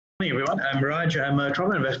Good morning, everyone. I'm Raj. I'm a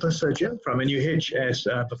trauma and vascular surgeon from NUH, as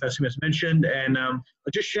Professor has mentioned, and I'll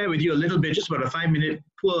just share with you a little bit, just about a 5-minute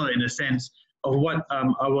tour, in a sense, of what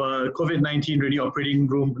our COVID-19 radio operating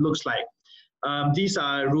room looks like. These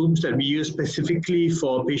are rooms that we use specifically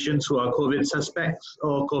for patients who are COVID suspects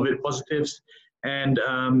or COVID positives, and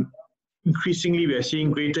increasingly we are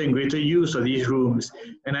seeing greater and greater use of these rooms.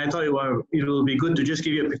 And I thought it will be good to just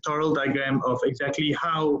give you a pictorial diagram of exactly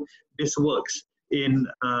how this works in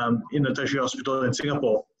a tertiary hospital in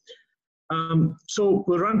Singapore. So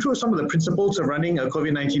we'll run through some of the principles of running a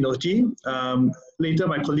COVID-19 OT. Later,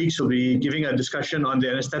 my colleagues will be giving a discussion on the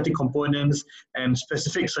anesthetic components and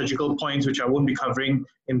specific surgical points, which I won't be covering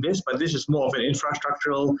in this, but this is more of an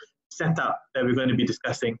infrastructural setup that we're going to be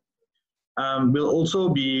discussing. We'll also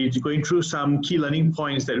be going through some key learning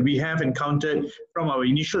points that we have encountered from our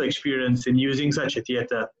initial experience in using such a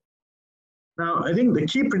theatre. Now, I think the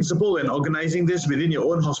key principle in organizing this within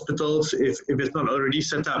your own hospitals, if it's not already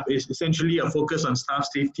set up, is essentially a focus on staff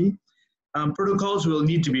safety. Protocols will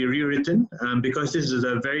need to be rewritten because this is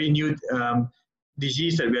a very new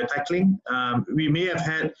disease that we are tackling. We may have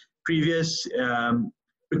had previous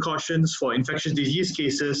precautions for infectious disease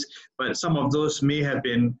cases, but some of those may have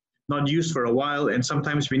been not used for a while, and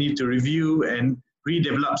sometimes we need to review and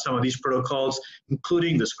redevelop some of these protocols,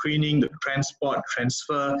 including the screening, the transport,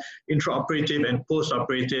 transfer, intraoperative and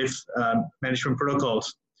post-operative management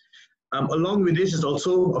protocols. Along with this is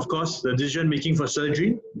also, of course, the decision-making for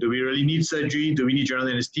surgery. Do we really need surgery? Do we need general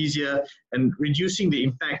anesthesia? And reducing the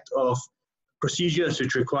impact of procedures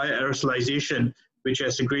which require aerosolization, which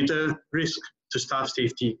has a greater risk to staff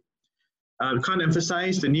safety. We can't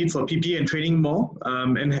emphasize the need for PPE and training more,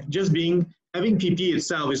 and just having PPE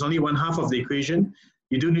itself is only one half of the equation.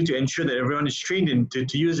 You do need to ensure that everyone is trained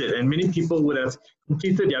to use it, and many people would have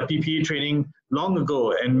completed their PPE training long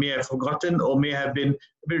ago and may have forgotten or may have been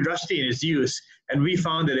a bit rusty in its use. And we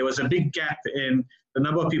found that there was a big gap in the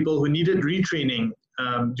number of people who needed retraining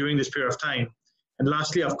during this period of time. And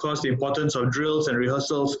lastly, of course, the importance of drills and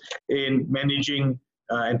rehearsals in managing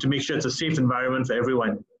and to make sure it's a safe environment for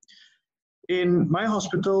everyone. In my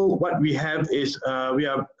hospital, what we have is we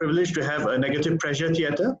are privileged to have a negative pressure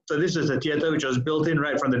theatre. So this is a theatre which was built in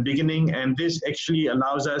right from the beginning, and this actually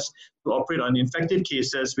allows us to operate on infected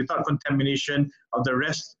cases without contamination of the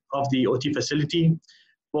rest of the OT facility.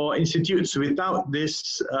 For institutes without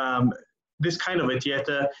this, this kind of a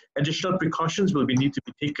theatre, additional precautions will need to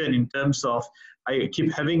be taken in terms of I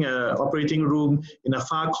keep having an operating room in a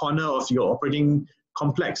far corner of your operating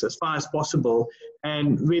complex as far as possible,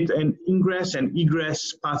 and with an ingress and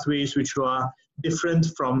egress pathways which are different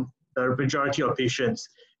from the majority of patients.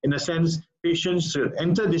 In a sense, patients should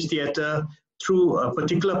enter this theatre through a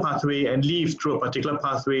particular pathway and leave through a particular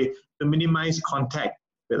pathway to minimize contact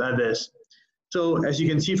with others. So as you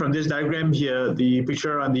can see from this diagram here, the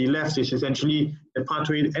picture on the left is essentially the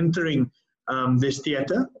pathway entering this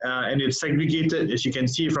theatre, and it's segregated, as you can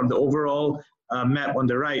see from the overall map on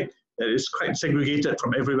the right. That is quite segregated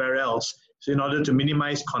from everywhere else, so in order to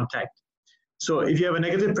minimize contact. So if you have a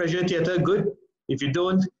negative pressure theatre, good. If you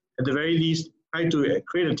don't, at the very least, try to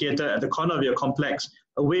create a theatre at the corner of your complex,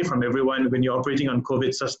 away from everyone when you're operating on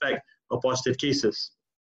COVID suspect or positive cases.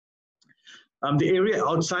 The area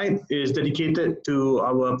outside is dedicated to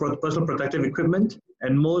our personal protective equipment,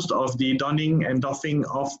 and most of the donning and doffing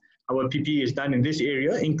of our PPE is done in this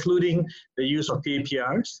area, including the use of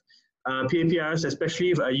PAPRs. PAPRs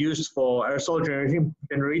especially are used for aerosol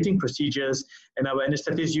generating procedures, and our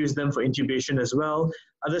anesthetists use them for intubation as well.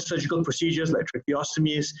 Other surgical procedures like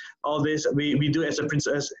tracheostomies, all this we do as a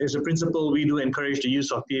principle, we do encourage the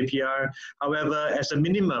use of PAPR. However, as a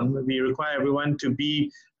minimum, we require everyone to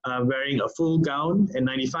be wearing a full gown and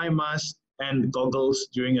 95 masks and goggles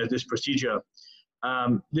during this procedure.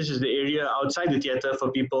 This is the area outside the theatre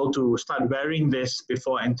for people to start wearing this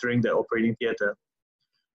before entering the operating theatre.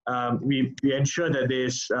 We ensure that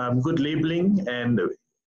there's good labeling and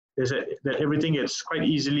that everything is quite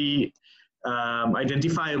easily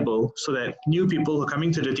identifiable, so that new people who are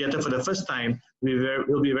coming to the theatre for the first time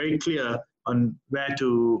will be very clear on where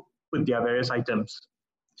to put their various items.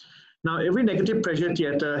 Now, every negative pressure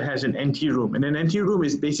theatre has an NT room, and an NT room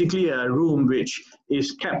is basically a room which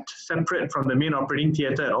is kept separate from the main operating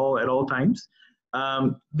theatre at all times.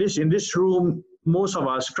 In this room, most of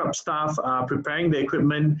our scrub staff are preparing the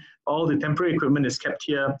equipment. All the temporary equipment is kept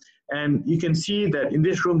here. And you can see that in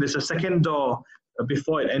this room, there's a second door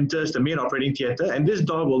before it enters the main operating theatre. And this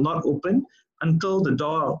door will not open until the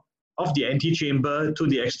door of the antechamber to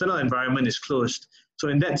the external environment is closed. So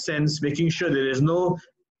in that sense, making sure that there's no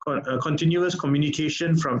continuous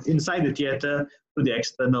communication from inside the theatre to the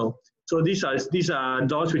external. So these are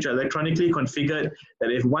doors which are electronically configured,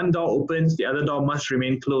 that if one door opens, the other door must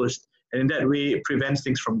remain closed. And in that way, it prevents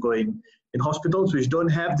things from going. In hospitals which don't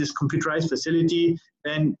have this computerized facility,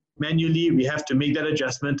 then manually we have to make that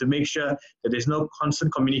adjustment to make sure that there's no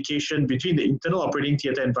constant communication between the internal operating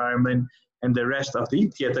theatre environment and the rest of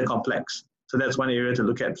the theatre complex. So that's one area to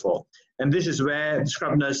look at for. And this is where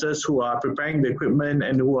scrub nurses who are preparing the equipment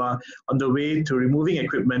and who are on the way to removing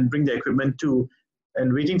equipment, bring the equipment to,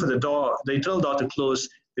 and waiting for the internal door to close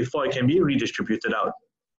before it can be redistributed out.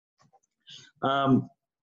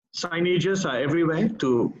 Signages are everywhere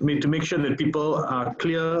to make sure that people are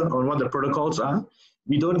clear on what the protocols are.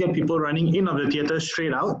 We don't get people running in of the theatre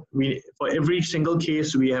straight out. For every single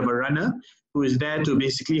case, we have a runner who is there to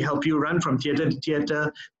basically help you run from theatre to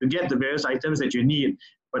theatre to get the various items that you need.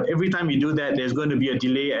 But every time you do that, there's going to be a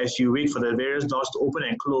delay as you wait for the various doors to open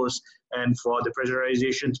and close and for the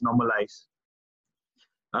pressurization to normalize.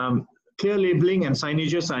 Clear labeling and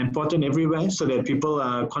signages are important everywhere so that people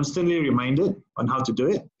are constantly reminded on how to do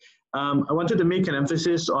it. I wanted to make an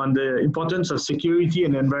emphasis on the importance of security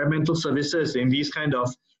and environmental services in these kind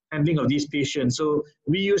of handling of these patients. So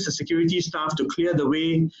we use the security staff to clear the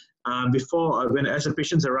way as a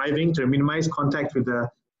patient's arriving to minimize contact with the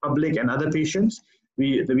public and other patients.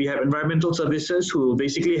 We have environmental services who will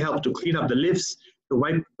basically help to clean up the lifts, to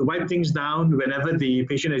wipe things down whenever the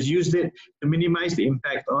patient has used it, to minimize the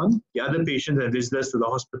impact on the other patients and visitors to the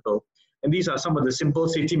hospital. And these are some of the simple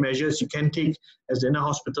safety measures you can take as in a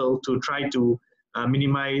hospital to try to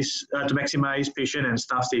maximize patient and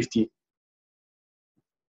staff safety.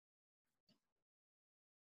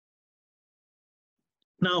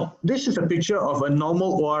 Now, this is a picture of a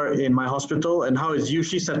normal OR in my hospital and how it's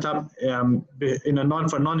usually set up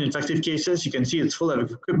for non-infective cases. You can see it's full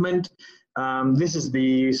of equipment. This is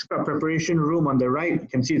the scrub preparation room on the right. You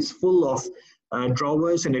can see it's full of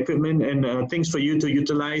drawers and equipment and things for you to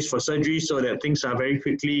utilize for surgery so that things are very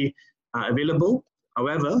quickly available.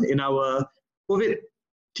 However, in our COVID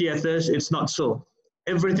theatres, it's not so.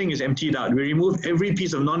 Everything is emptied out. We remove every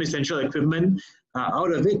piece of non-essential equipment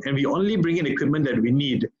out of it, and we only bring in equipment that we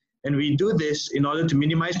need. And we do this in order to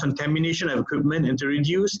minimize contamination of equipment and to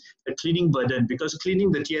reduce the cleaning burden, because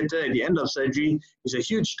cleaning the theatre at the end of surgery is a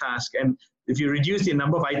huge task. And if you reduce the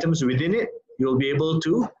number of items within it, you'll be able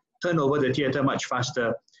to turn over the theatre much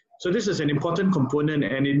faster. So this is an important component,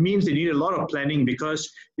 and it means you need a lot of planning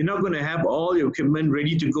because you're not going to have all your equipment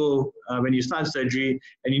ready to go when you start surgery,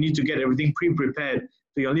 and you need to get everything pre-prepared.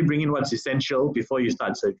 So you only bring in what's essential before you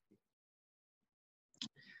start surgery.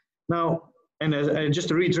 Now, and just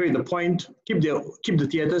to reiterate the point, keep the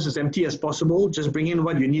theatres as empty as possible. Just bring in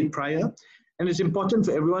what you need prior. And it's important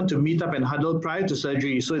for everyone to meet up and huddle prior to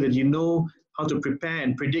surgery so that you know how to prepare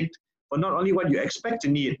and predict for not only what you expect to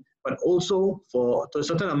need, but also for a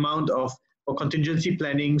certain amount of contingency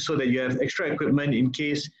planning so that you have extra equipment in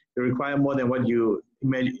case you require more than what you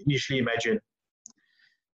initially imagined.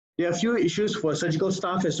 There are a few issues for surgical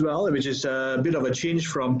staff as well, which is a bit of a change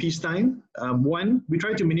from peacetime. One, we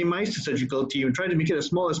try to minimize the surgical team. We try to make it as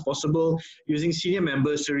small as possible using senior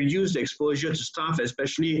members to reduce the exposure to staff,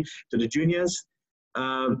 especially to the juniors.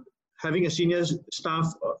 Having a senior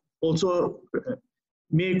staff also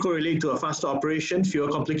may correlate to a faster operation,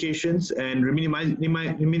 fewer complications, and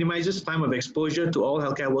minimizes time of exposure to all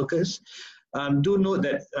healthcare workers. Do note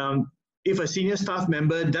that if a senior staff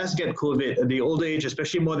member does get COVID at the older age,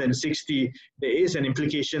 especially more than 60, there is an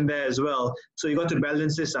implication there as well. So you got to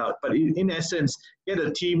balance this out. But in essence, get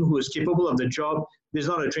a team who is capable of the job. There's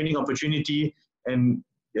not a training opportunity, and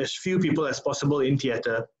as few people as possible in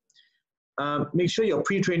theatre. Make sure your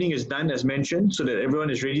pre-training is done as mentioned so that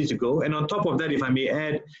everyone is ready to go. And on top of that, if I may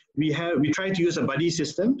add, we try to use a buddy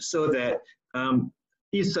system so that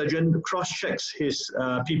each surgeon cross-checks his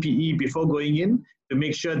PPE before going in to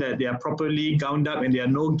make sure that they are properly gowned up and there are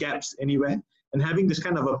no gaps anywhere. And having this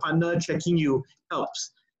kind of a partner checking you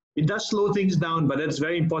helps. It does slow things down, but it's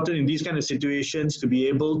very important in these kind of situations to be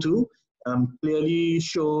able to clearly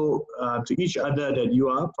show to each other that you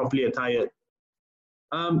are properly attired.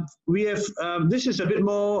 This is a bit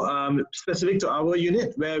more specific to our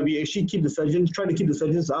unit, where we actually try to keep the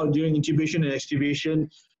surgeons out during intubation and extubation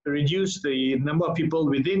to reduce the number of people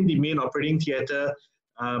within the main operating theatre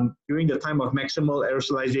during the time of maximal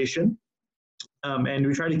aerosolization. And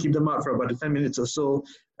we try to keep them out for about 10 minutes or so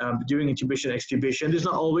during intubation and extubation. This is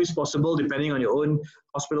not always possible depending on your own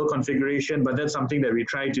hospital configuration, but that's something that we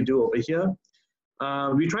try to do over here.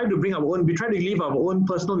 We try to leave our own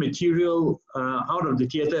personal material out of the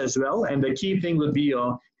theatre as well. And the key thing will be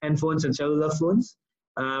your handphones and cellular phones.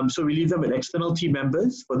 So we leave them with external team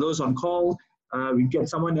members. For those on call, we get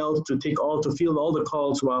someone else to field all the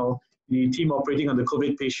calls while the team operating on the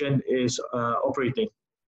COVID patient is operating.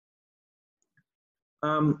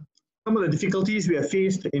 Some of the difficulties we have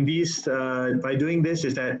faced in these by doing this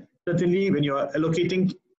is that certainly when you are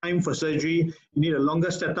allocating time for surgery, you need a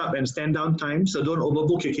longer setup and stand down time, so don't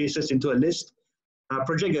overbook your cases into a list.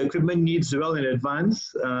 Project your equipment needs well in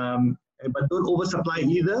advance, but don't oversupply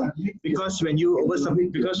either, because when you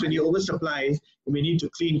oversupply, you may need to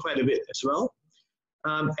clean quite a bit as well.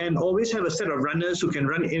 And always have a set of runners who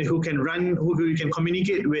you can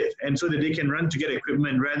communicate with, and so that they can run to get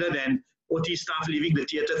equipment rather than OT staff leaving the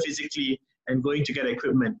theatre physically and going to get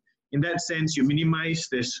equipment. In that sense, you minimize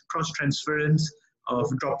this cross-transference of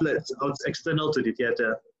droplets out external to the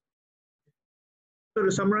theatre. So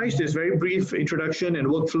to summarize this very brief introduction and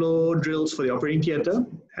workflow drills for the operating theatre,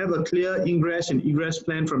 have a clear ingress and egress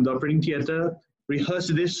plan from the operating theatre, rehearse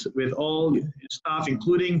this with all staff,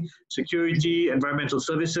 including security, environmental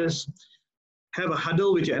services, have a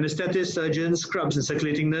huddle with your anesthetists, surgeons, scrubs, and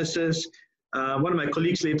circulating nurses. One of my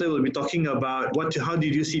colleagues later will be talking about how do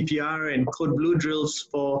you do CPR and code blue drills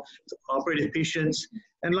for operative patients.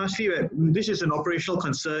 And lastly, this is an operational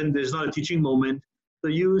concern, there's not a teaching moment, so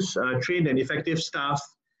use trained and effective staff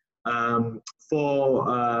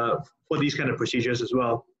for these kind of procedures as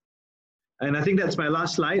well. And I think that's my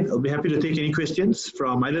last slide. I'll be happy to take any questions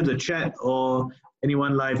from either the chat or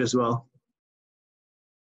anyone live as well.